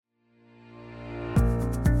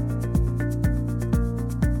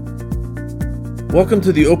Welcome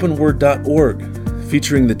to the openword.org,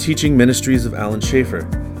 featuring the teaching ministries of Alan Schaefer.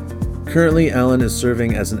 Currently, Alan is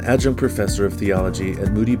serving as an adjunct professor of theology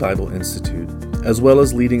at Moody Bible Institute, as well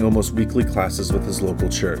as leading almost weekly classes with his local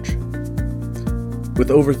church.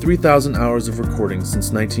 With over 3,000 hours of recording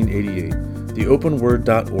since 1988, the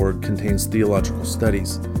openword.org contains theological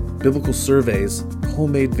studies, biblical surveys,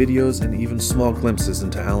 homemade videos, and even small glimpses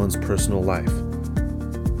into Alan's personal life.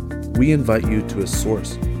 We invite you to a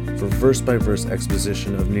source for verse-by-verse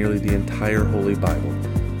exposition of nearly the entire Holy Bible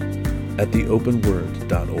at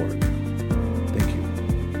theopenword.org. Thank you.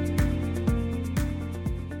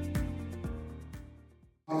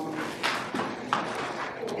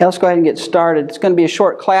 Let's go ahead and get started. It's going to be a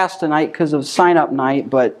short class tonight because of sign-up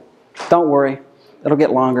night, but don't worry, it'll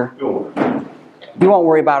get longer. You won't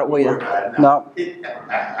worry about it, will you? No.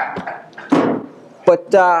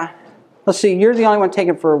 But let's see, you're the only one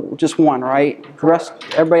taking for just one, right? The rest,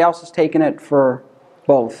 everybody else is taking it for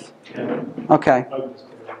both. Okay.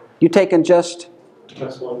 You taking just?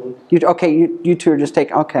 You okay? You two are just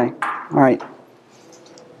taking. Okay. All right.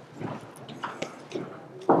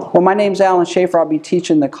 Well, my name's Alan Schaefer. I'll be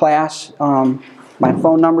teaching the class. My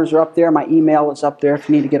phone numbers are up there. My email is up there if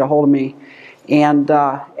you need to get a hold of me. And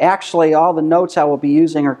actually, all the notes I will be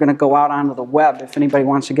using are going to go out onto the web. If anybody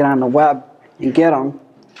wants to get on the web and get them,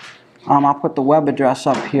 I'll put the web address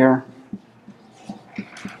up here.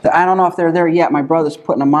 I don't know if they're there yet. My brother's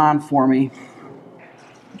putting them on for me.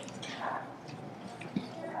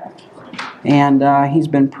 And he's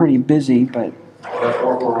been pretty busy, but...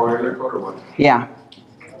 Yeah.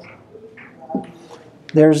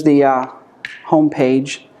 There's the home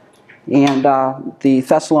page. And the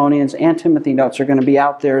Thessalonians and Timothy notes are going to be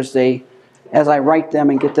out there as I write them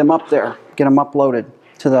and get them up there, get them uploaded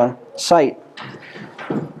to the site.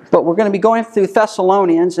 But we're going to be going through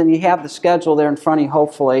Thessalonians, and you have the schedule there in front of you,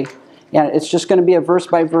 hopefully. And it's just going to be a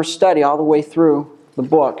verse-by-verse study all the way through the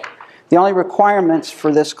book. The only requirements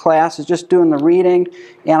for this class is just doing the reading,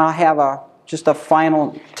 and I'll have just a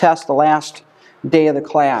final test the last day of the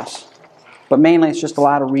class. But mainly it's just a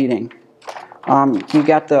lot of reading. You've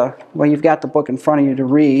got the book in front of you to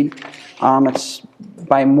read. It's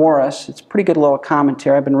by Morris. It's a pretty good little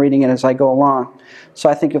commentary. I've been reading it as I go along. So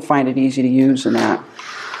I think you'll find it easy to use in that.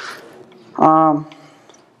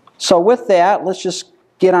 So with that, let's just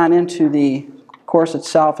get on into the course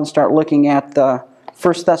itself and start looking at the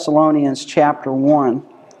 1 Thessalonians chapter 1.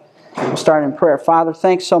 We'll start in prayer. Father,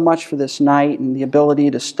 thanks so much for this night and the ability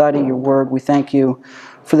to study your word. We thank you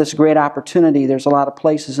for this great opportunity. There's a lot of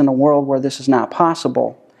places in the world where this is not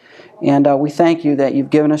possible. And we thank you that you've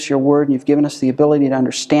given us your word and you've given us the ability to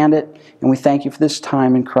understand it. And we thank you for this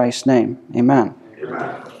time in Christ's name. Amen.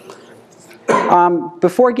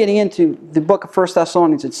 Before getting into the book of 1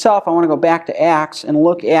 Thessalonians itself, I want to go back to Acts and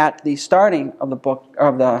look at the starting of the book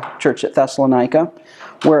of the church at Thessalonica,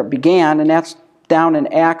 where it began, and that's down in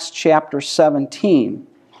Acts chapter 17.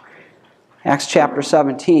 Acts chapter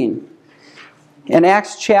 17. In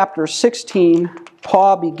Acts chapter 16,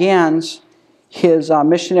 Paul begins his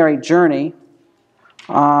missionary journey.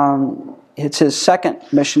 It's his second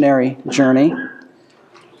missionary journey.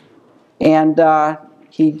 And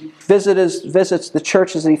he visits the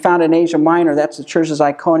churches that he found in Asia Minor. That's the churches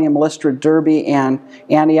Iconium, Lystra, Derbe, and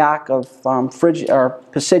Antioch of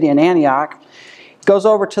Pisidian Antioch. Goes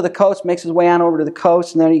over to the coast, makes his way on over to the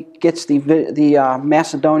coast, and then he gets the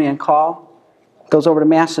Macedonian call. Goes over to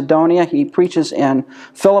Macedonia. He preaches in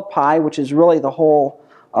Philippi, which is really the whole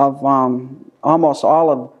of almost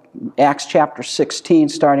all of Acts chapter 16,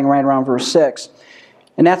 starting right around verse 6.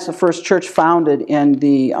 And that's the first church founded in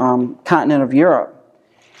the continent of Europe.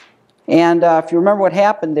 And if you remember what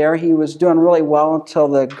happened there, he was doing really well until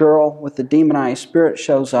the girl with the demonized spirit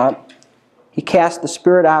shows up. He casts the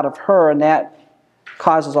spirit out of her, and that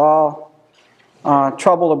causes all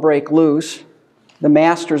trouble to break loose. The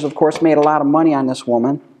masters, of course, made a lot of money on this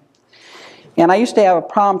woman. And I used to have a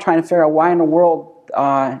problem trying to figure out why in the world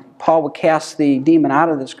Paul would cast the demon out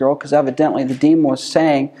of this girl, because evidently the demon was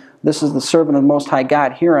saying, "This is the servant of the Most High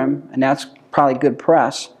God, hear him," and that's probably good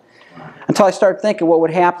press. Until I started thinking what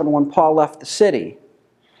would happen when Paul left the city.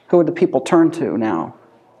 Who would the people turn to now?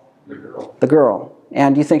 The girl. The girl.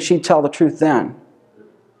 And do you think she'd tell the truth then?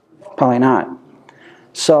 Probably not.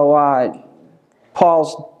 So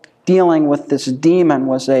Paul's dealing with this demon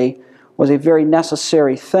was a very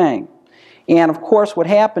necessary thing. And of course what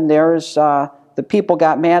happened there is the people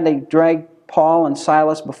got mad. They dragged Paul and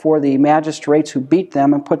Silas before the magistrates, who beat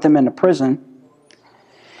them and put them into prison.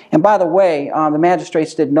 And by the way, the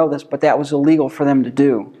magistrates didn't know this, but that was illegal for them to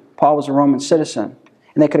do. Paul was a Roman citizen,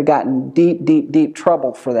 and they could have gotten deep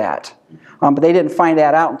trouble for that. But they didn't find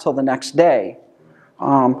that out until the next day.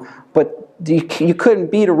 But you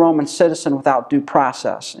couldn't beat a Roman citizen without due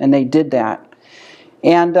process, and they did that.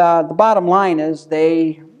 And the bottom line is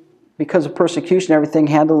they, because of persecution, everything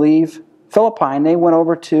had to leave Philippi, and they went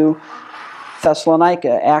over to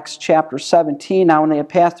Thessalonica, Acts chapter 17. Now when they had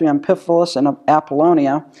passed through Amphipolis and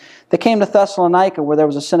Apollonia, they came to Thessalonica where there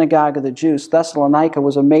was a synagogue of the Jews. Thessalonica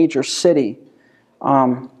was a major city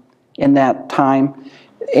in that time.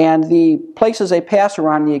 And the places they passed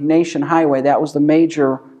were on the Egnatian Highway. That was the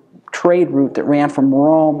major trade route that ran from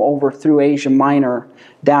Rome over through Asia Minor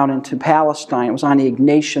down into Palestine. It was on the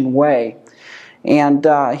Egnatian Way. And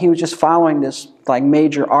he was just following this like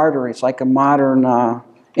major artery. It's like a modern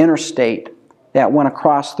interstate that went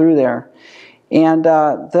across through there. And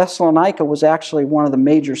Thessalonica was actually one of the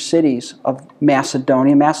major cities of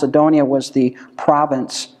Macedonia. Macedonia was the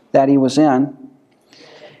province that he was in.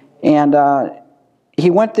 And he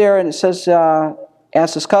went there, and it says,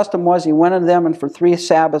 as his custom was, he went unto them, and for 3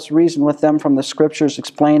 Sabbaths reasoned with them from the Scriptures,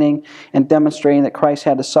 explaining and demonstrating that Christ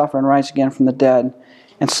had to suffer and rise again from the dead,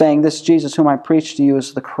 and saying, this Jesus whom I preach to you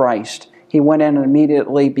is the Christ. He went in and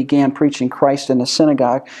immediately began preaching Christ in the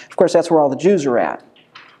synagogue. Of course, that's where all the Jews are at.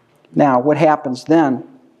 Now, what happens then?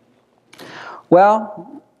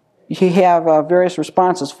 Well, you have various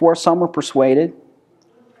responses. Some were persuaded.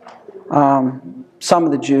 Some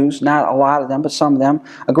of the Jews, not a lot of them, but some of them.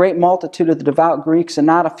 A great multitude of the devout Greeks and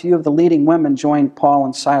not a few of the leading women joined Paul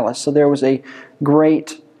and Silas. So there was a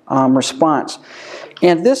great response.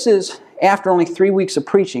 And this is after only 3 weeks of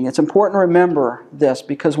preaching. It's important to remember this,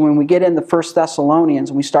 because when we get into 1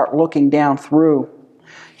 Thessalonians and we start looking down through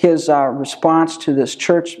his response to this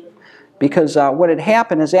church, because what had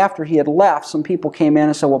happened is after he had left, some people came in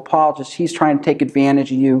and said, well, Paul, he's trying to take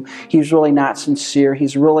advantage of you. He's really not sincere.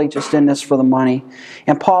 He's really just in this for the money.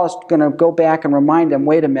 And Paul is going to go back and remind them,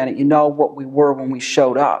 wait a minute, you know what we were when we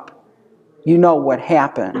showed up. You know what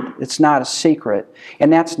happened. It's not a secret.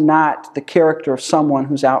 And that's not the character of someone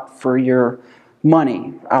who's out for your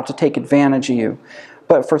money, out to take advantage of you.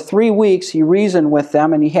 But for 3 weeks, he reasoned with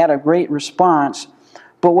them, and he had a great response.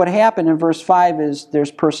 But what happened in verse 5 is there's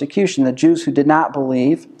persecution. The Jews who did not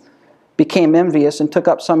believe became envious and took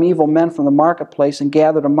up some evil men from the marketplace and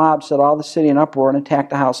gathered a mob, set all the city in uproar, and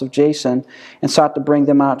attacked the house of Jason and sought to bring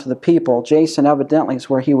them out to the people. Jason evidently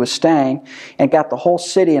is where he was staying and got the whole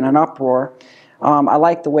city in an uproar. I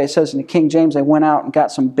like the way it says in the King James, they went out and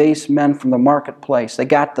got some base men from the marketplace. They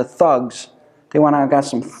got the thugs. They went out and got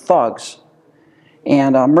some thugs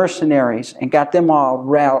and mercenaries and got them all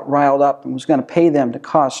riled up and was going to pay them to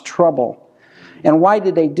cause trouble. And why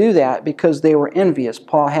did they do that? Because they were envious.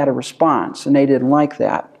 Paul had a response, and they didn't like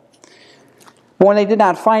that. But when they did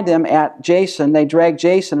not find him at Jason, they dragged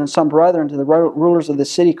Jason and some brethren to the rulers of the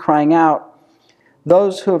city, crying out,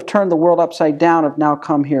 those who have turned the world upside down have now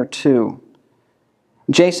come here too.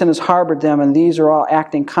 Jason has harbored them, and these are all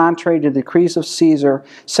acting contrary to the decrees of Caesar,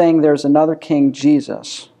 saying there's another king,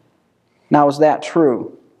 Jesus. Now, is that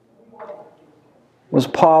true? Was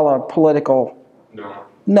Paul a political...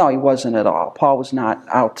 No, he wasn't at all. Paul was not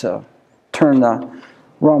out to turn the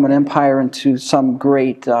Roman Empire into some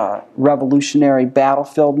great revolutionary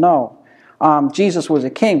battlefield. No. Jesus was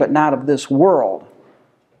a king, but not of this world.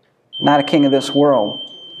 Not a king of this world.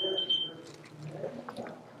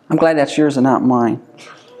 I'm glad that's yours and not mine.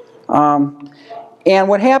 And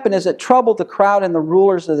what happened is it troubled the crowd and the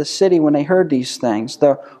rulers of the city when they heard these things.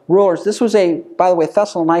 The rulers, by the way,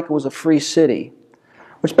 Thessalonica was a free city,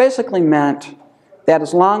 which basically meant that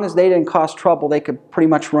as long as they didn't cause trouble, they could pretty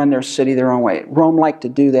much run their city their own way. Rome liked to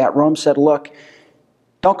do that. Rome said, look,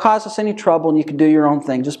 don't cause us any trouble and you can do your own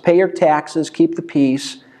thing. Just pay your taxes, keep the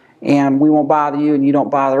peace, and we won't bother you and you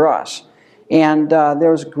don't bother us. And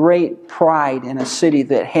there was great pride in a city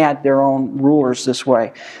that had their own rulers this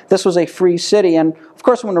way. This was a free city, and of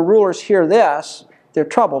course when the rulers hear this, they're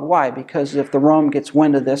troubled. Why? Because if the Rome gets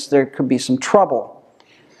wind of this, there could be some trouble.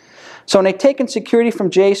 So when they'd taken security from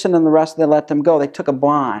Jason and the rest, they let them go. They took a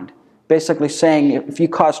bond, basically saying, if you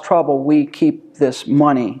cause trouble, we keep this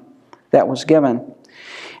money that was given.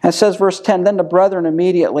 And it says, verse 10, then the brethren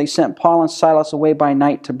immediately sent Paul and Silas away by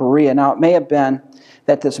night to Berea. Now it may have been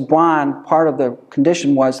that this bond, part of the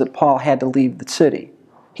condition was that Paul had to leave the city.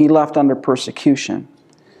 He left under persecution.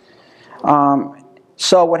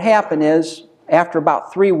 So what happened is, after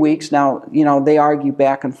about 3 weeks, now, they argue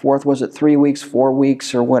back and forth, was it 3 weeks, 4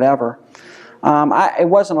 weeks, or whatever. It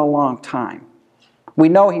wasn't a long time. We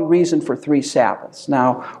know he reasoned for 3 Sabbaths.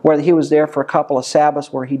 Now, whether he was there for a couple of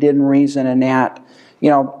Sabbaths where he didn't reason and that,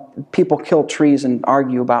 people kill trees and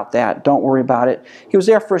argue about that. Don't worry about it. He was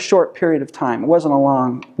there for a short period of time. It wasn't a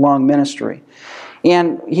long ministry.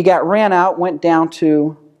 And he got ran out, went down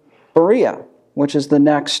to Berea, which is the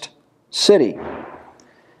next city.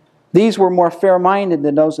 These were more fair-minded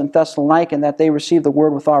than those in Thessalonica, in that they received the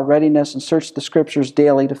word with all readiness and searched the Scriptures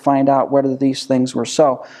daily to find out whether these things were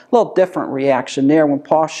so. A little different reaction there. When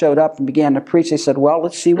Paul showed up and began to preach, they said, well,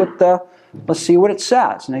 let's see what it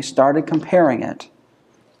says. And they started comparing it.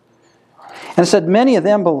 And it said, many of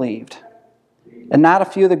them believed, and not a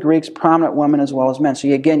few of the Greeks, prominent women as well as men. So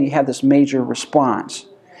again, you have this major response.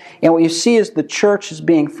 And what you see is the church is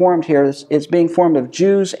being formed here. It's being formed of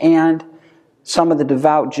Jews and some of the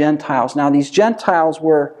devout Gentiles. Now, these Gentiles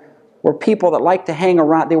were people that liked to hang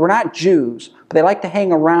around. They were not Jews, but they liked to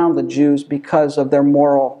hang around the Jews because of their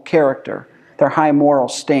moral character, their high moral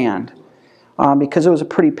stand. Because it was a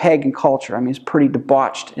pretty pagan culture. I mean, it's pretty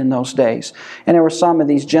debauched in those days. And there were some of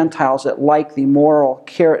these Gentiles that liked the moral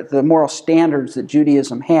standards that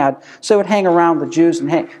Judaism had. So they would hang around the Jews,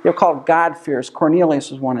 and they were called God-fearers.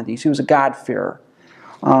 Cornelius was one of these. He was a God-fearer.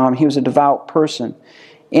 He was a devout person.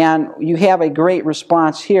 And you have a great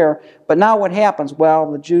response here. But now what happens?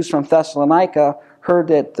 Well, the Jews from Thessalonica heard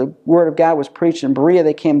that the Word of God was preached in Berea.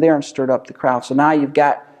 They came there and stirred up the crowd. So now you've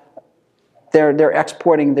got, they're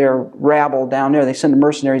exporting their rabble down there. They send the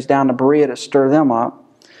mercenaries down to Berea to stir them up.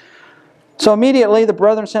 So immediately the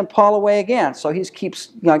brethren sent Paul away again. So he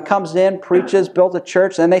comes in, preaches, builds a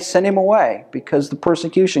church, then they send him away because the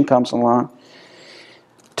persecution comes along.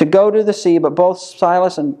 To go to the sea, but both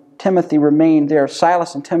Silas and Timothy remained there.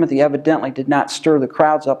 Silas and Timothy evidently did not stir the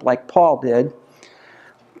crowds up like Paul did.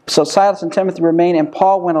 So Silas and Timothy remained, and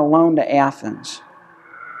Paul went alone to Athens.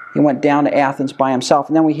 He went down to Athens by himself.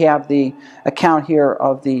 And then we have the account here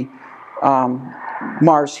of the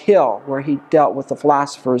Mars Hill, where he dealt with the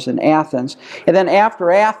philosophers in Athens. And then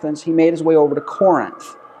after Athens, he made his way over to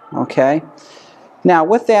Corinth. Okay? Now,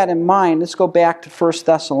 with that in mind, let's go back to 1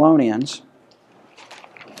 Thessalonians.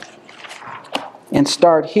 And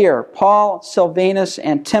start here. Paul, Silvanus,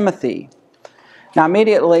 and Timothy. Now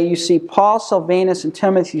immediately you see Paul, Silvanus, and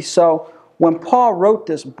Timothy. So when Paul wrote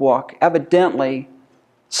this book, evidently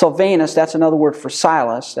Silvanus, that's another word for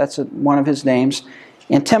Silas, that's one of his names,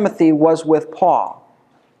 and Timothy was with Paul.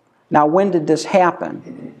 Now when did this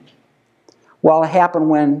happen? Well, it happened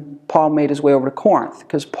when Paul made his way over to Corinth.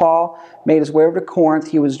 Because Paul made his way over to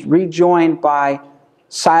Corinth, he was rejoined by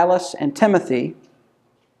Silas and Timothy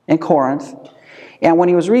in Corinth. And when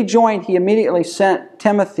he was rejoined, he immediately sent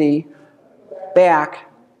Timothy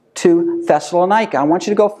back to Thessalonica. I want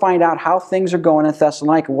you to go find out how things are going in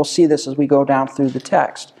Thessalonica. We'll see this as we go down through the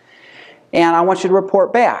text. And I want you to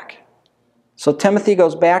report back. So Timothy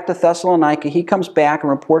goes back to Thessalonica. He comes back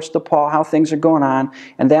and reports to Paul how things are going on.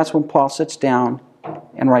 And that's when Paul sits down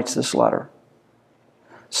and writes this letter.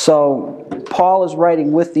 So Paul is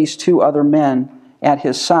writing with these two other men at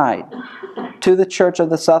his side. To the church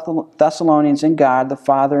of the Thessalonians in God, the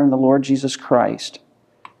Father and the Lord Jesus Christ.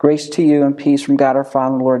 Grace to you and peace from God our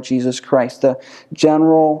Father and the Lord Jesus Christ. The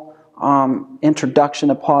general introduction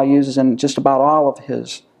that Paul uses in just about all of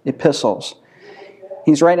his epistles.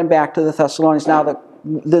 He's writing back to the Thessalonians. Now,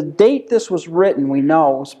 the date this was written, we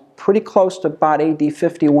know, was pretty close to about AD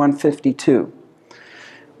 51, 52.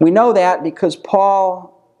 We know that because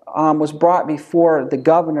Paul was brought before the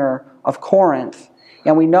governor of Corinth.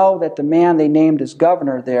 And we know that the man they named as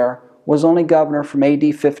governor there was only governor from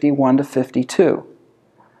AD 51 to 52.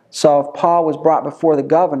 So if Paul was brought before the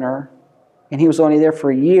governor and he was only there for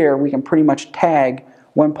a year, we can pretty much tag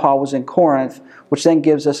when Paul was in Corinth, which then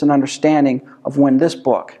gives us an understanding of when this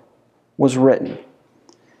book was written.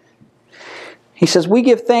 He says, we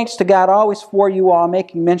give thanks to God always for you all,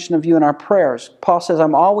 making mention of you in our prayers. Paul says,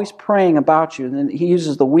 I'm always praying about you. And he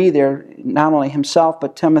uses the we there, not only himself,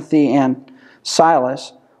 but Timothy and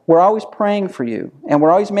Silas. We're always praying for you, and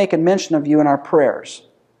we're always making mention of you in our prayers.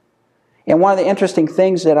 And one of the interesting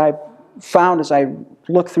things that I found as I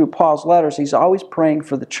look through Paul's letters, he's always praying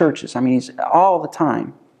for the churches. I mean, he's all the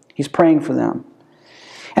time. He's praying for them.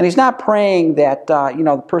 And he's not praying that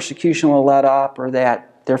the persecution will let up, or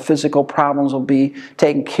that their physical problems will be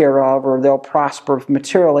taken care of, or they'll prosper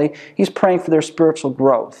materially. He's praying for their spiritual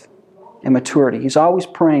growth and maturity. He's always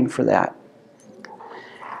praying for that.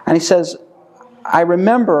 And he says, I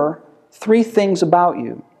remember 3 things about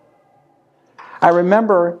you. I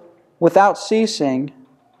remember without ceasing,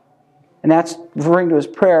 and that's referring to his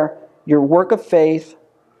prayer, your work of faith,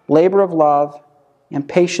 labor of love, and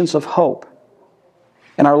patience of hope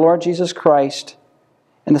in our Lord Jesus Christ,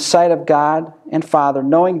 in the sight of God and Father,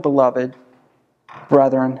 knowing, beloved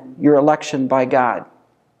brethren, your election by God.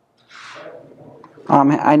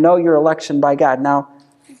 I know your election by God. Now,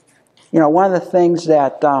 one of the things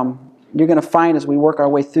that you're going to find as we work our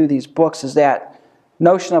way through these books is that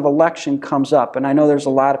notion of election comes up, and I know there's a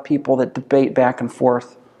lot of people that debate back and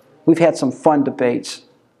forth. We've had some fun debates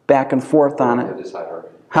back and forth on it. This side already.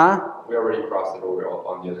 Huh? We already crossed it over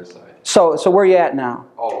on the other side. So where are you at now?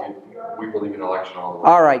 Oh, we believe in election all the way.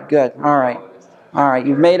 All right, good. All right. All right,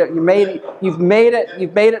 you've made it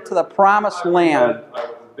to the promised land. I was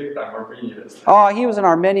a big time Arminianist. Oh, he was an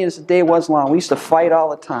Arminianist the day was long. We used to fight all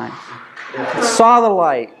the time. Saw the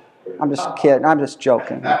light. I'm just kidding. I'm just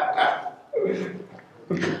joking.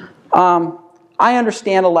 I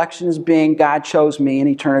understand election as being God chose me in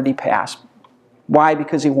eternity past. Why?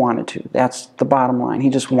 Because He wanted to. That's the bottom line. He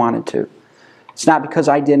just wanted to. It's not because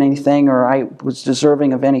I did anything or I was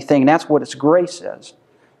deserving of anything. And that's what its grace is.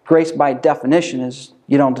 Grace, by definition, is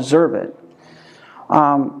you don't deserve it.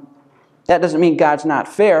 That doesn't mean God's not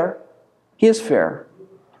fair. He is fair.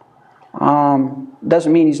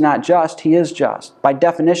 Doesn't mean He's not just. He is just. By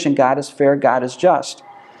definition, God is fair. God is just.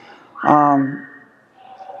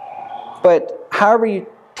 But however you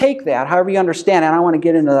take that, however you understand it, and I want to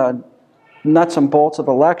get into the nuts and bolts of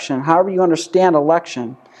election, however you understand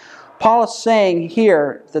election, Paul is saying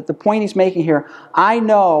here that the point he's making here, I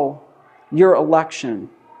know your election.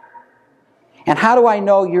 And how do I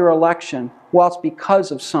know your election? Well, it's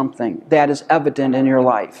because of something that is evident in your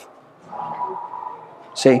life.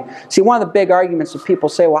 See, one of the big arguments that people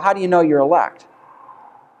say, well, how do you know you're elect?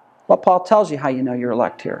 Well, Paul tells you how you know you're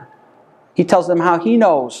elect here. He tells them how he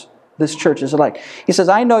knows this church is elect. He says,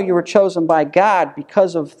 I know you were chosen by God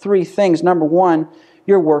because of three things. Number one,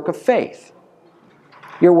 your work of faith.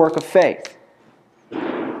 Your work of faith.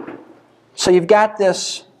 So you've got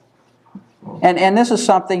this, and this is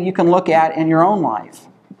something you can look at in your own life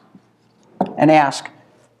and ask,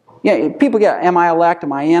 people get, am I elect,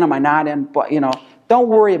 am I in, am I not in? But, don't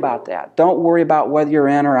worry about that. Don't worry about whether you're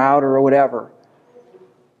in or out or whatever.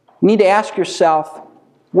 You need to ask yourself,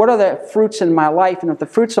 what are the fruits in my life? And if the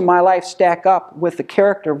fruits of my life stack up with the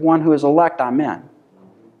character of one who is elect, I'm in.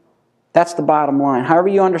 That's the bottom line. However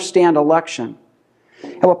you understand election.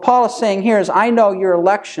 And what Paul is saying here is, I know your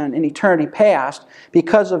election in eternity past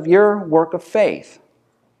because of your work of faith.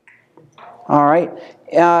 All right?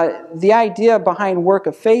 The idea behind work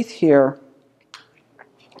of faith here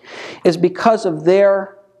is because of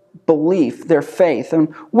their belief, their faith.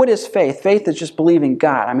 And what is faith? Faith is just believing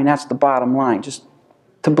God. I mean, that's the bottom line, just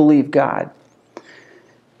to believe God.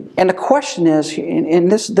 And the question is,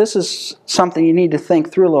 and this is something you need to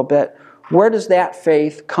think through a little bit, where does that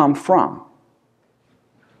faith come from?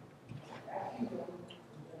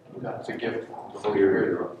 It's a gift.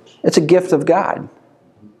 It's a gift of God.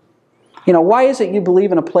 Why is it you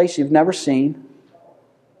believe in a place you've never seen,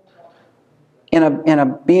 in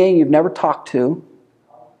a being you've never talked to,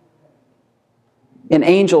 in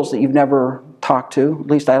angels that you've never talked to? At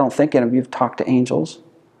least I don't think any of you have talked to angels.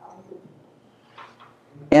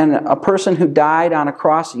 And a person who died on a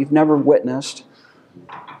cross that you've never witnessed.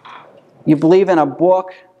 You believe in a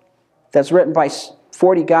book that's written by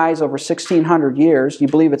 40 guys over 1,600 years. You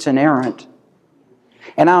believe it's inerrant.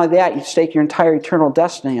 And not only that, you stake your entire eternal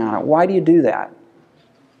destiny on it. Why do you do that?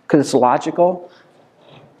 Because it's logical?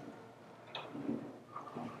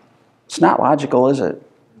 It's not logical, is it?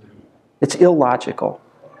 It's illogical.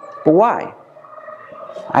 But why?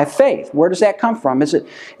 I have faith. Where does that come from?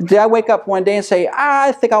 Did I wake up one day and say,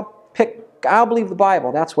 I think I'll believe the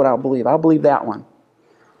Bible. That's what I'll believe. I'll believe that one.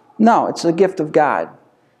 No, it's a gift of God.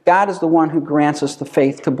 God is the one who grants us the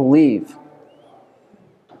faith to believe.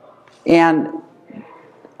 And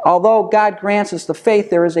although God grants us the faith,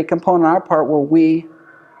 there is a component on our part where we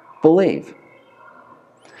believe.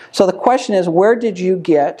 So the question is, where did you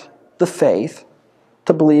get the faith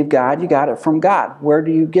to believe God? You got it from God. Where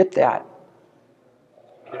do you get that?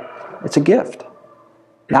 It's a gift.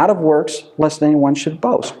 Not of works, lest anyone should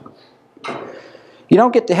boast. You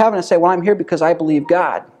don't get to heaven and say, well, I'm here because I believe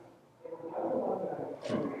God.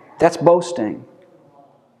 That's boasting.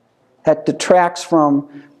 That detracts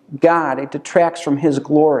from God. It detracts from His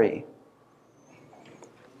glory.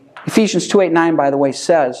 Ephesians 2:8-9, by the way,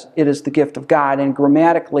 says it is the gift of God. And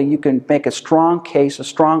grammatically, you can make a strong case, a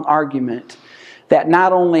strong argument, that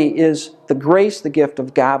not only is the grace the gift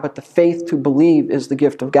of God, but the faith to believe is the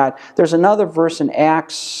gift of God. There's another verse in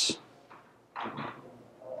Acts,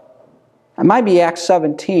 it might be Acts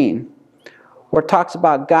 17, where it talks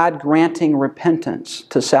about God granting repentance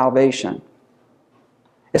to salvation.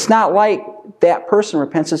 It's not like that person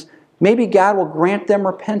repents. Maybe God will grant them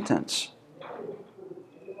repentance.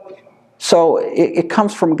 So it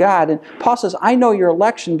comes from God. And Paul says, I know your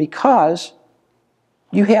election because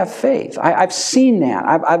you have faith. I've seen that.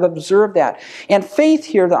 I've observed that. And faith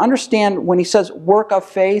here, to understand when he says work of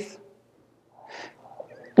faith,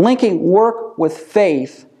 Linking work with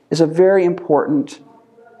faith is a very important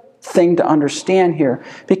thing to understand here.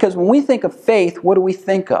 Because when we think of faith, what do we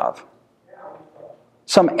think of?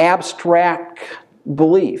 Some abstract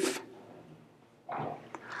belief.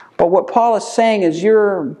 But what Paul is saying is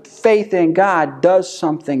your faith in God does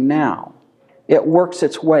something now. It works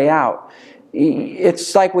its way out.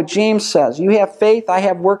 It's like what James says. You have faith, I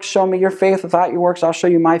have works, show me your faith without your works, I'll show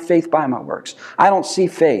you my faith by my works. I don't see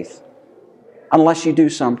faith unless you do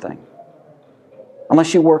something.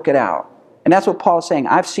 Unless you work it out. And that's what Paul is saying.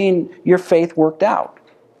 I've seen your faith worked out.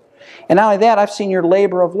 And not only that, I've seen your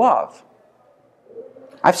labor of love.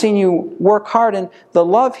 I've seen you work hard, and the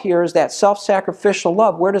love here is that self-sacrificial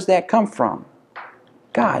love. Where does that come from?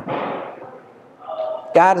 God.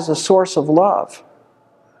 God is a source of love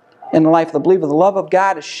in the life of the believer. The love of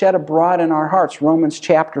God is shed abroad in our hearts. Romans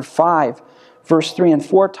chapter 5, verse 3 and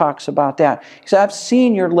 4 talks about that. He said, I've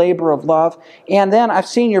seen your labor of love, and then I've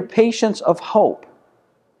seen your patience of hope.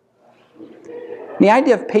 The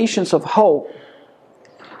idea of patience of hope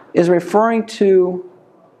is referring to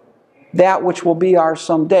that which will be ours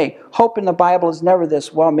someday. Hope in the Bible is never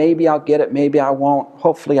this, well, maybe I'll get it, maybe I won't,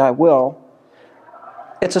 hopefully I will.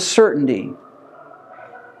 It's a certainty.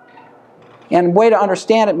 And a way to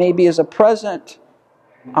understand it maybe is a present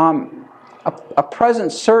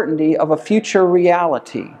certainty of a future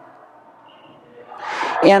reality.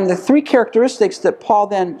 And the three characteristics that Paul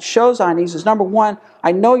then shows on these is, number one,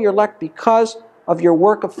 I know you're elect because of your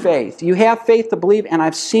work of faith. You have faith to believe, and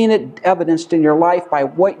I've seen it evidenced in your life by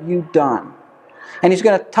what you've done. And he's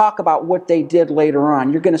going to talk about what they did later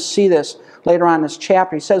on. You're going to see this later on in this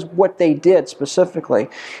chapter. He says what they did specifically.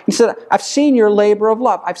 He said, I've seen your labor of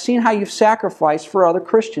love. I've seen how you've sacrificed for other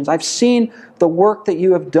Christians. I've seen the work that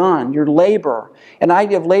you have done, your labor. And the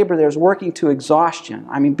idea of labor there is working to exhaustion.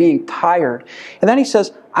 I mean, being tired. And then he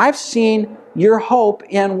says, I've seen your hope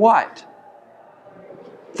in what?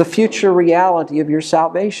 The future reality of your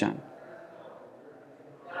salvation.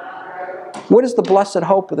 What is the blessed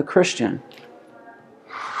hope of the Christian?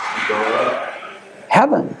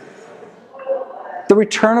 Heaven. The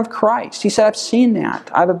return of Christ. He said, I've seen that.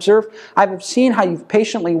 I've seen how you've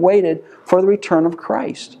patiently waited for the return of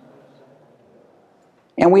Christ.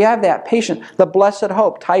 And we have that patience. The blessed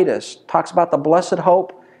hope. Titus talks about the blessed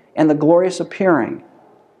hope and the glorious appearing.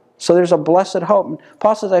 So there's a blessed hope. And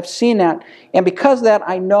Paul says, I've seen that. And because of that,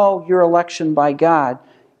 I know your election by God.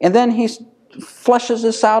 And then he fleshes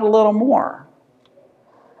this out a little more.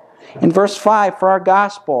 In verse 5, for our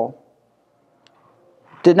gospel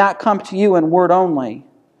did not come to you in word only,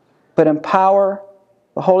 but in power,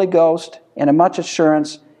 the Holy Ghost, and in much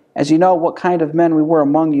assurance, as you know what kind of men we were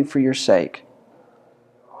among you for your sake.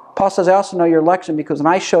 Paul says, I also know your election because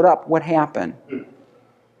when I showed up, what happened?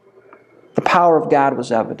 The power of God was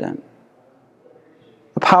evident.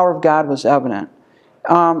 The power of God was evident.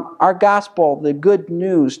 Our gospel, the good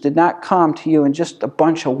news, did not come to you in just a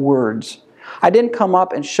bunch of words. I didn't come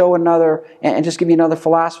up and show another, and just give you another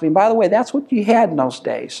philosophy. And by the way, that's what you had in those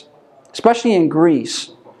days, especially in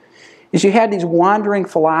Greece, is you had these wandering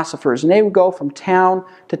philosophers, and they would go from town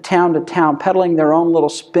to town to town, peddling their own little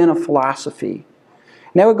spin of philosophy.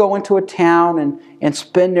 And they would go into a town and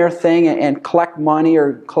spin their thing and collect money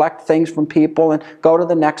or collect things from people and go to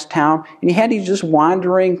the next town. And you had these just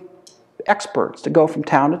wandering experts to go from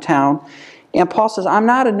town to town. And Paul says, I'm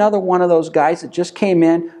not another one of those guys that just came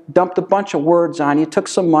in, dumped a bunch of words on you, took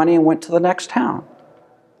some money and went to the next town.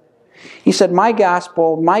 He said, my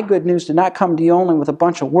gospel, my good news did not come to you only with a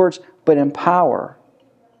bunch of words, but in power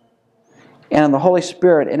and in the Holy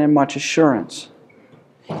Spirit and in much assurance.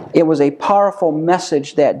 It was a powerful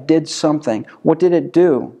message that did something. What did it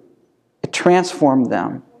do? It transformed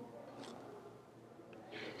them.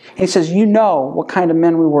 He says, you know what kind of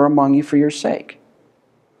men we were among you for your sake.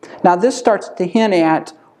 Now this starts to hint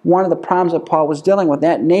at one of the problems that Paul was dealing with.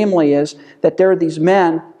 That namely is that there are these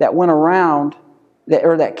men that went around,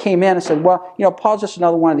 that came in and said, well, Paul's just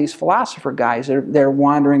another one of these philosopher guys. They're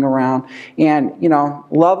wandering around and,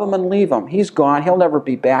 love him and leave him. He's gone. He'll never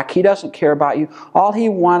be back. He doesn't care about you. All he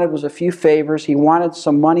wanted was a few favors. He wanted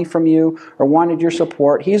some money from you or wanted your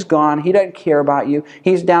support. He's gone. He doesn't care about you.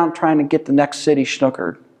 He's down trying to get the next city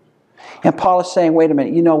snookered. And Paul is saying, wait a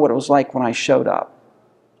minute, you know what it was like when I showed up.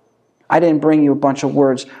 I didn't bring you a bunch of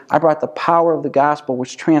words. I brought the power of the gospel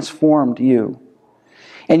which transformed you.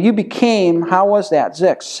 And you became, how was that?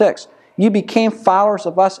 6. You became followers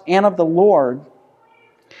of us and of the Lord,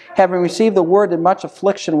 having received the word in much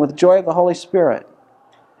affliction with joy of the Holy Spirit.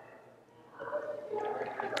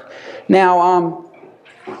 Now,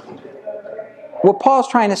 what Paul's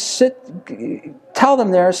trying to tell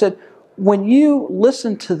them there is that when you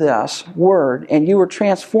listen to this word and you were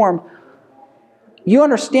transformed, you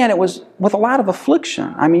understand it was with a lot of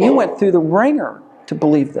affliction. I mean, you went through the ringer to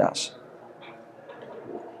believe this.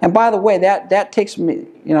 And by the way, that takes me,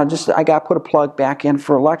 I got to put a plug back in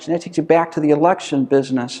for election. That takes you back to the election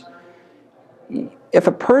business.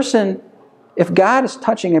 If God is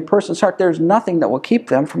touching a person's heart, there's nothing that will keep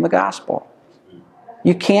them from the gospel.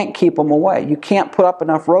 You can't keep them away. You can't put up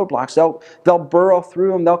enough roadblocks. They'll burrow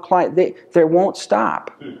through them. They'll climb. They won't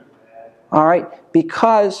stop. All right?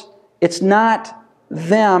 Because it's not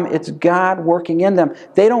them, it's God working in them.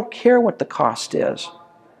 They don't care what the cost is.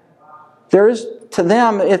 To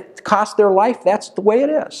them, it costs their life. That's the way it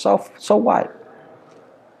is. So what?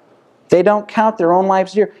 They don't count their own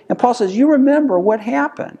lives dear. And Paul says, you remember what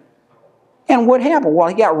happened. And what happened? Well,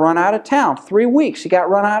 he got run out of town. 3 weeks, he got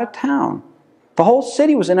run out of town. The whole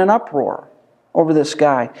city was in an uproar over this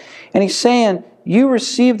guy. And he's saying, you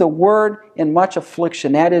received the word in much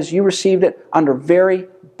affliction. That is, you received it under very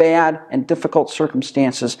bad and difficult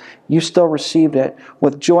circumstances. You still received it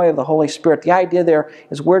with joy of the Holy Spirit. The idea there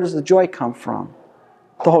is, where does the joy come from?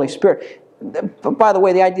 The Holy Spirit. By the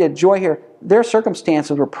way, the idea of joy here, their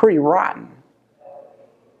circumstances were pretty rotten.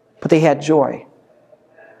 But they had joy.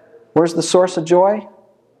 Where's the source of joy?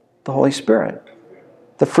 The Holy Spirit.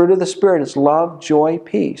 The fruit of the Spirit is love, joy,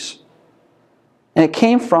 peace. And it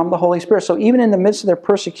came from the Holy Spirit. So even in the midst of their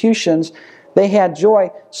persecutions, they had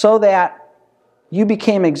joy, so that you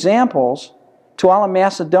became examples to all of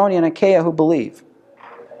Macedonia and Achaia who believe.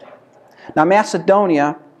 Now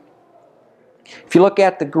Macedonia, if you look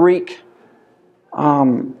at the Greek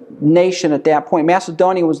nation at that point,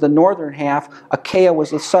 Macedonia was the northern half, Achaia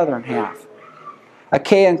was the southern half.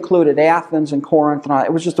 Achaia included Athens and Corinth, and all.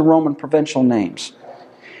 It was just the Roman provincial names.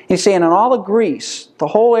 He's saying in all of Greece, the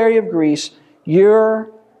whole area of Greece,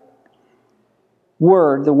 your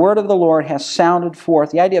word, the word of the Lord has sounded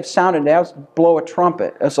forth. The idea of sounded, that was blow a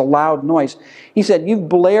trumpet. It's a loud noise. He said, you've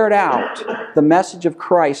blared out the message of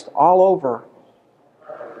Christ all over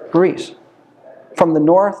Greece, from the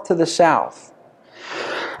north to the south.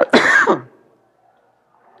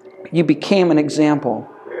 You became an example.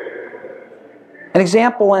 An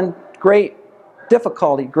example in great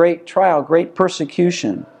difficulty, great trial, great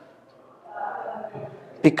persecution.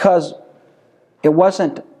 Because it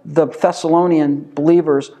wasn't the Thessalonian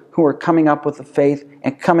believers who were coming up with the faith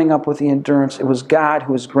and coming up with the endurance. It was God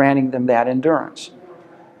who was granting them that endurance.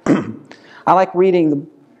 I like reading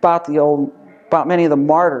about many of the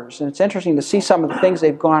martyrs, and it's interesting to see some of the things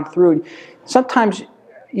they've gone through. Sometimes,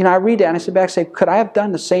 I read that and I sit back and say, could I have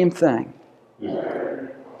done the same thing?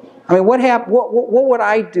 I mean, what would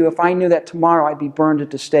I do if I knew that tomorrow I'd be burned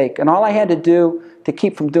at the stake? And all I had to do to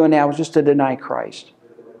keep from doing that was just to deny Christ.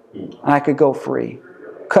 And I could go free.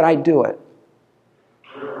 Could I do it?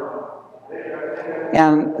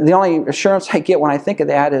 And the only assurance I get when I think of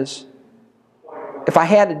that is, if I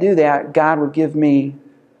had to do that, God would give me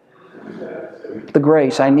the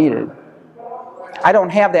grace I needed. I don't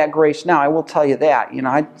have that grace now, I will tell you that.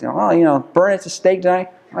 Burn at the stake tonight.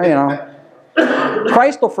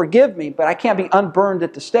 Christ will forgive me, but I can't be unburned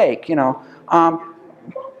at the stake.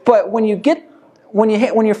 But when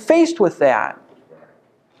you're faced with that,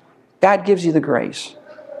 God gives you the grace.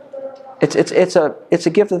 It's a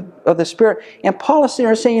gift of the Spirit. And Paul is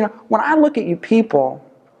saying, when I look at you people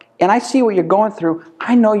and I see what you're going through,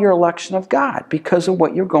 I know you're election of God because of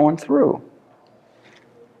what you're going through.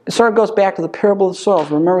 It sort of goes back to the parable of the soils.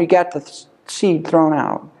 Remember, you got the seed thrown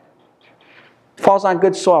out. It falls on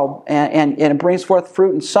good soil and it brings forth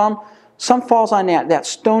fruit. And some falls on that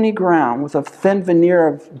stony ground with a thin veneer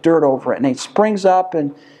of dirt over it. And it springs up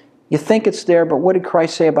and you think it's there, but what did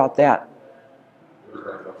Christ say about that?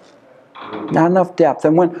 Not enough depth.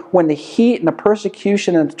 And when the heat and the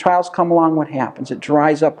persecution and the trials come along, what happens? It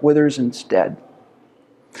dries up, withers, and is dead.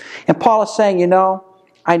 And Paul is saying,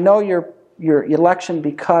 I know your election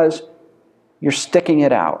because you're sticking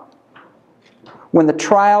it out. When the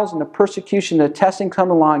trials and the persecution, the testing come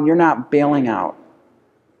along, you're not bailing out.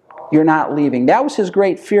 You're not leaving. That was his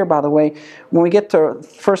great fear, by the way. When we get to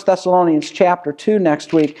 1 Thessalonians chapter 2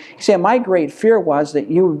 next week, he said, my great fear was that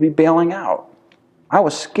you would be bailing out. I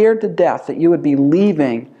was scared to death that you would be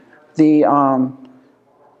leaving the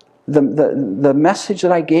message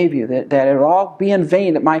that I gave you, that it would all be in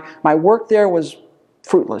vain, that my work there was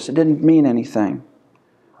fruitless. It didn't mean anything.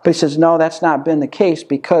 But he says, no, that's not been the case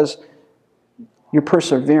because you're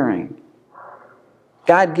persevering.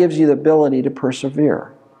 God gives you the ability to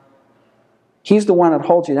persevere. He's the one that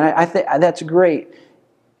holds you. And I think that's great.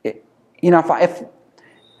 If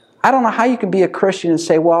I don't know how you can be a Christian and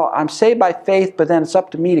say, well, I'm saved by faith, but then it's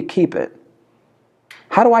up to me to keep it.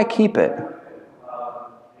 How do I keep it?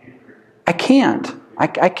 I can't. I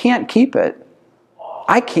can't keep it.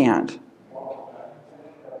 I can't.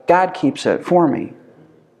 God keeps it for me.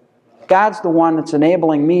 God's the one that's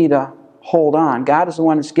enabling me to hold on. God is the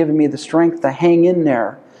one that's giving me the strength to hang in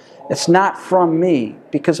there. It's not from me,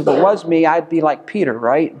 because if it was me, I'd be like Peter,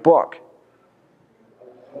 right? Book.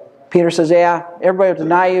 Peter says, yeah, everybody will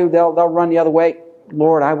deny you. They'll run the other way.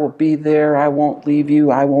 Lord, I will be there. I won't leave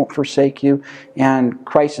you. I won't forsake you. And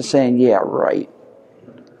Christ is saying, yeah, right.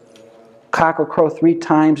 Cock will crow 3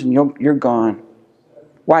 times and you're gone.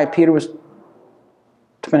 Why? Peter was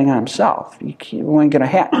depending on himself. You want to get a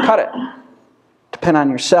hat, cut it. Depend on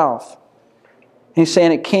yourself. And he's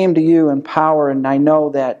saying it came to you in power, and I know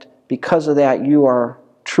that because of that you are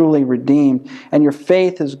truly redeemed. And your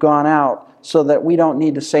faith has gone out so that we don't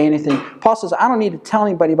need to say anything. Paul says, I don't need to tell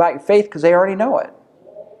anybody about your faith because they already know it.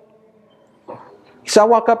 He said, I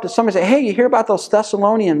walk up to somebody and say, hey, you hear about those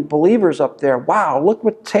Thessalonian believers up there? Wow, look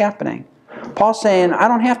what's happening. Paul's saying, I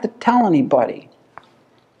don't have to tell anybody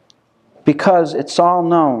because it's all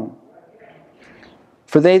known.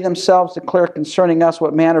 For they themselves declare concerning us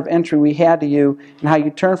what manner of entry we had to you, and how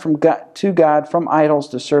you turned to God from idols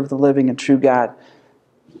to serve the living and true God.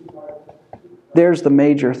 There's the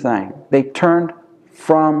major thing. They turned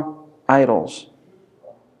from idols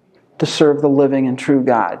to serve the living and true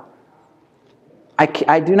God.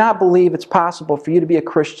 I do not believe it's possible for you to be a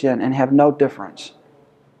Christian and have no difference,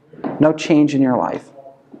 no change in your life.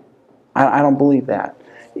 I don't believe that.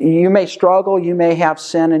 You may struggle, you may have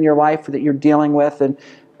sin in your life that you're dealing with, and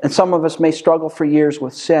some of us may struggle for years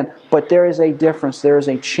with sin, but there is a difference, there is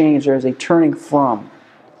a change, there is a turning from.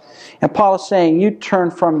 And Paul is saying, you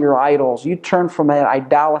turn from your idols, you turn from that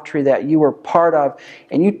idolatry that you were part of,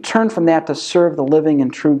 and you turn from that to serve the living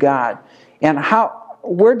and true God. And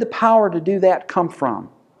where'd the power to do that come from?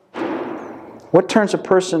 What turns a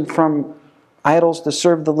person from idols to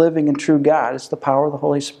serve the living and true God? It's the power of the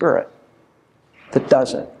Holy Spirit that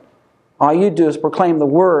does it. All you do is proclaim the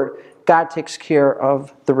Word. God takes care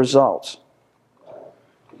of the results.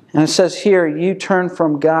 And it says here, you turn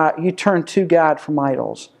to God from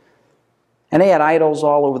idols. And they had idols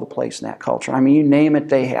all over the place in that culture. I mean, you name it,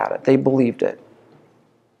 they had it. They believed it.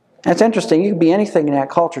 And it's interesting, you can be anything in that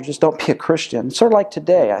culture, just don't be a Christian. It's sort of like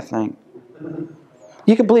today, I think.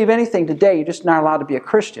 You can believe anything today, you're just not allowed to be a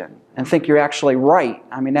Christian and think you're actually right.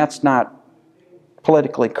 I mean, that's not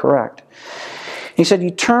politically correct. He said,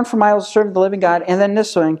 you turn from idols to serve the living God, and then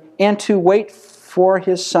this thing, and to wait for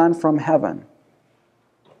His Son from heaven,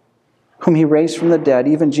 whom He raised from the dead,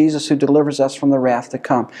 even Jesus who delivers us from the wrath to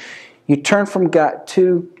come. You turn from God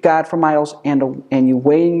to God from idols, and you're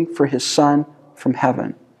waiting for His Son from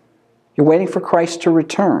heaven. You're waiting for Christ to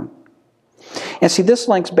return. And see, this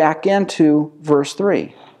links back into verse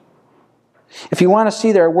 3. If you want to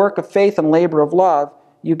see their work of faith and labor of love,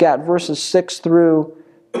 you got verses 6 through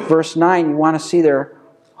verse 9. You want to see their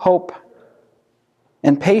hope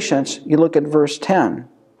and patience, you look at verse 10.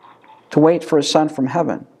 To wait for His Son from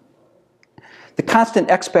heaven. The constant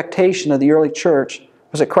expectation of the early church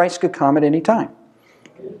was that Christ could come at any time.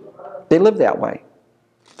 They lived that way.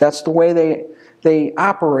 That's the way they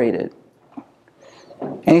operated.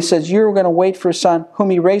 And he says, you're going to wait for His Son, whom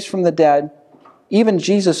He raised from the dead, even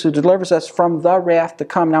Jesus who delivers us from the wrath to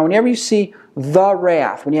come. Now, whenever you see the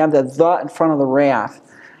wrath, when you have the in front of the wrath,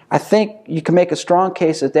 I think you can make a strong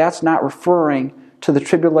case that that's not referring to the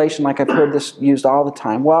tribulation like I've heard this used all the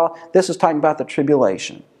time. Well, this is talking about the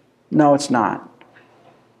tribulation. No, it's not.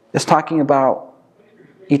 It's talking about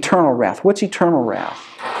eternal wrath. What's eternal wrath?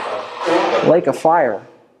 Lake of fire.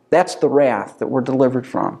 That's the wrath that we're delivered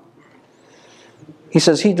from. He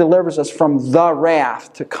says He delivers us from the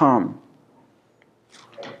wrath to come.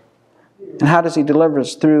 And how does He deliver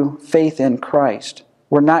us? Through faith in Christ.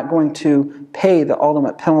 We're not going to pay the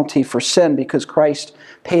ultimate penalty for sin because Christ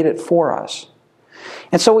paid it for us.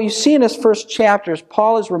 And so what you see in this first chapter is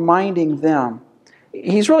Paul is reminding them.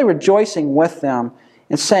 He's really rejoicing with them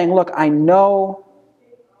and saying, look, I know,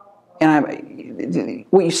 and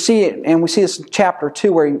what you see, and we see this in chapter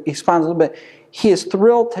 2 where he expounds a little bit, he is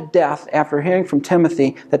thrilled to death after hearing from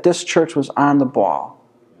Timothy that this church was on the ball.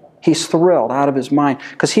 He's thrilled out of his mind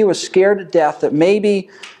because he was scared to death that maybe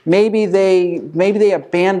they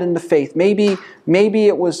abandoned the faith. Maybe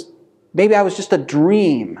I was just a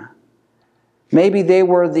dream. Maybe they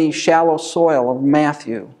were the shallow soil of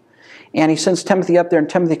Matthew. And he sends Timothy up there, and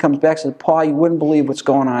Timothy comes back and says, Paul, you wouldn't believe what's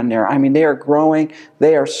going on there. I mean, they are growing.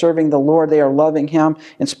 They are serving the Lord. They are loving Him.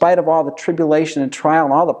 In spite of all the tribulation and trial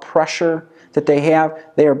and all the pressure that they have,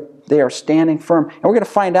 they They are standing firm. And we're going to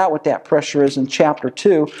find out what that pressure is in chapter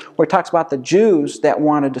 2, where it talks about the Jews that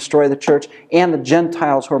want to destroy the church and the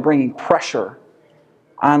Gentiles who are bringing pressure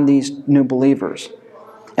on these new believers.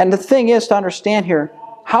 And the thing is to understand here,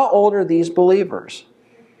 how old are these believers?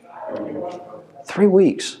 3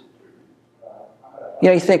 weeks.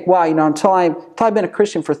 You think, wow, until I've been a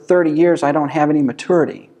Christian for 30 years, I don't have any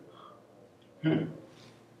maturity.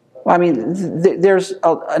 Well, there's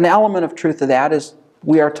an element of truth to that, is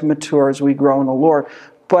we are to mature as we grow in the Lord.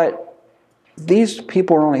 But these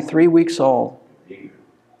people are only 3 weeks old.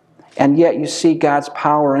 And yet you see God's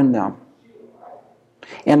power in them.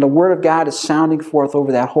 And the Word of God is sounding forth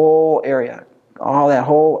over that whole area, all that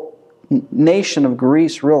whole nation of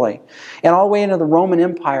Greece, really. And all the way into the Roman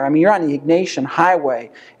Empire. You're on the Ignatian Highway,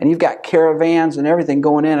 and you've got caravans and everything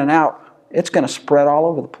going in and out. It's going to spread all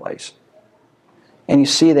over the place. And you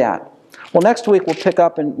see that. Well, next week we'll pick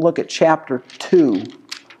up and look at chapter 2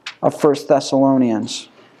 of 1 Thessalonians.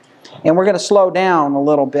 And we're going to slow down a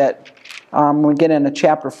little bit when we get into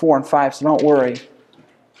chapter 4 and 5, so don't worry.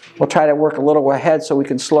 We'll try to work a little ahead so we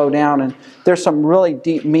can slow down. And there's some really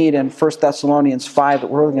deep meat in 1 Thessalonians 5 that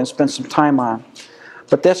we're really going to spend some time on.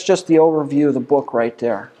 But that's just the overview of the book right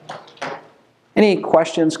there. Any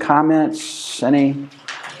questions, comments, I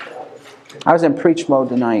was in preach mode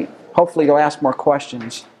tonight. Hopefully you'll ask more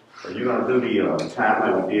questions. Are you going to do the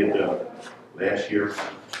time like we did last year?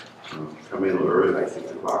 Come in a little early, like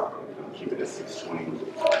 6 o'clock? Or are you going to keep it at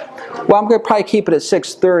 6:20? Well, I'm going to probably keep it at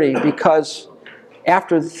 6:30 because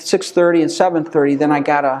after 6:30 and 7:30, then I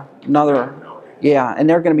got another, and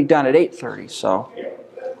they're going to be done at 8:30. So,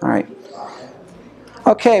 all right.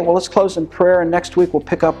 Okay, well, let's close in prayer, and next week we'll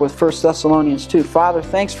pick up with 1 Thessalonians 2. Father,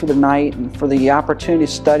 thanks for the night and for the opportunity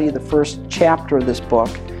to study the first chapter of this book.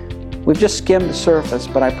 We've just skimmed the surface,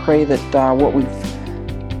 but I pray that what we've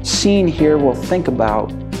seen here we'll think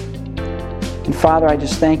about. And Father, I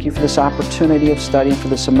just thank you for this opportunity of studying for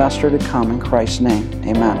the semester to come. In Christ's name,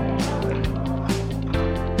 amen.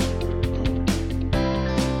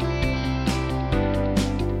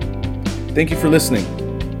 Thank you for listening.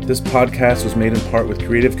 This podcast was made in part with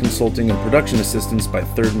creative consulting and production assistance by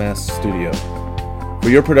Third Mass Studio. For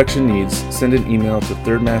your production needs, send an email to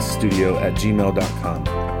thirdmassstudio@gmail.com.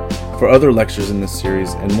 For other lectures in this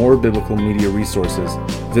series and more biblical media resources,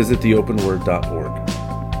 visit theopenword.org.